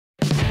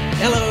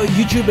Hello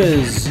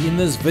YouTubers, in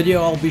this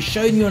video I'll be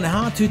showing you on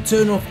how to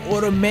turn off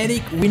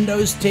automatic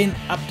Windows 10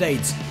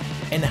 updates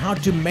and how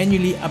to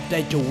manually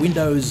update your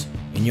Windows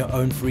in your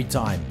own free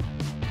time.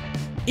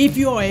 If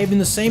you are having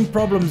the same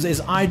problems as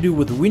I do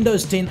with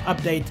Windows 10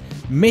 update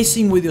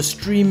messing with your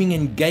streaming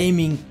and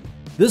gaming,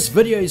 this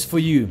video is for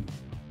you.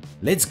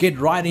 Let's get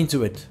right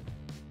into it.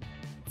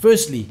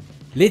 Firstly,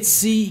 let's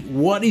see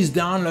what is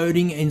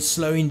downloading and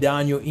slowing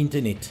down your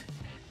internet.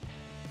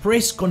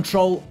 Press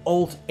Ctrl,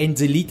 Alt and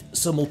Delete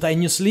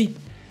simultaneously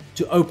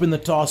to open the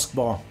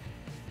taskbar.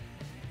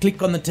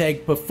 Click on the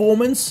tag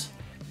Performance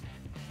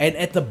and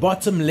at the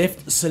bottom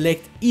left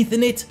select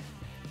Ethernet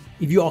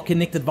if you are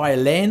connected via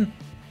LAN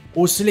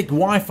or select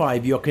Wi-Fi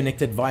if you are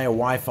connected via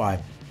Wi-Fi.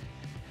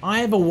 I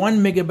have a 1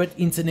 megabit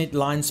internet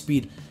line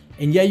speed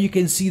and here you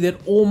can see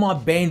that all my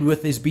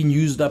bandwidth has been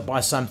used up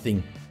by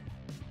something.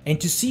 And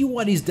to see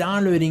what is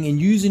downloading and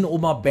using all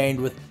my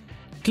bandwidth,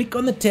 click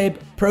on the tab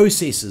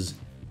Processes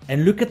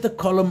and look at the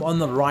column on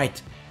the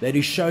right that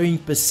is showing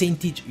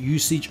percentage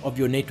usage of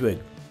your network.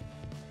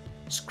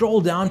 Scroll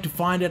down to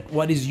find out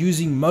what is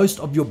using most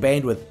of your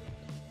bandwidth.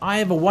 I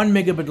have a 1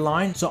 megabit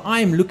line, so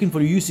I am looking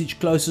for usage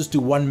closest to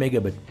 1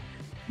 megabit.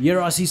 Here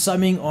I see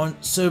something on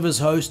service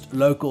host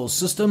local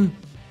system.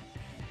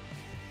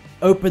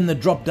 Open the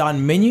drop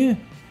down menu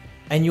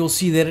and you'll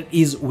see that it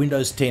is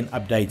Windows 10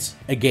 updates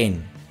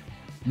again.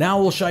 Now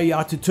we'll show you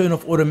how to turn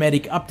off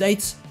automatic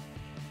updates.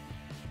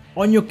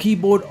 On your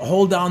keyboard,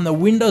 hold down the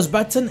Windows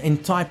button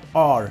and type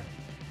R.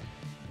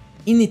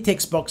 In the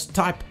text box,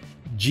 type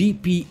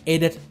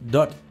gpedit.msc.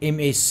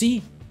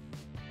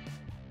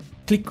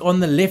 Click on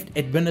the left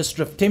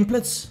administrative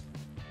templates.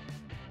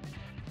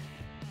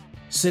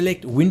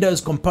 Select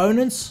Windows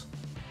Components.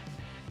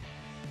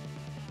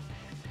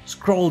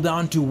 Scroll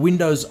down to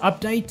Windows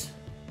Update.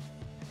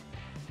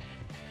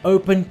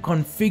 Open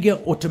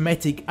Configure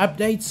Automatic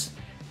Updates.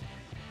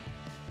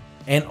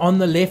 And on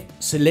the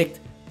left, select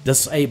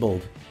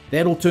Disabled.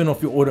 That'll turn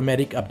off your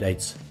automatic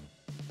updates.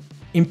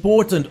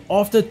 Important,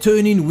 after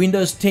turning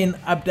Windows 10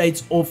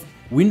 updates off,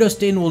 Windows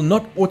 10 will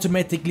not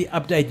automatically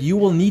update. You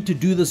will need to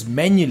do this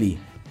manually.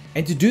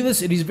 And to do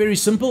this, it is very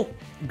simple.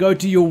 Go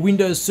to your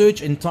Windows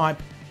search and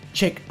type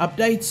Check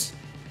Updates.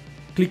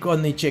 Click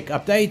on the Check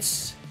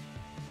Updates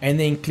and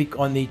then click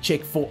on the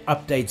Check for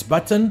Updates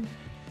button.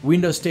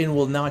 Windows 10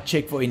 will now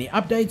check for any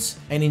updates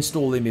and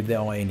install them if there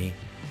are any.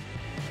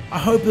 I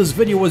hope this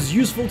video was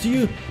useful to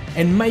you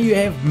and may you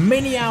have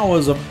many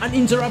hours of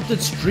uninterrupted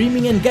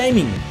streaming and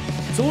gaming.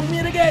 Till we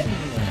meet again,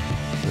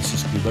 this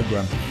is Scuba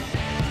Grumpy.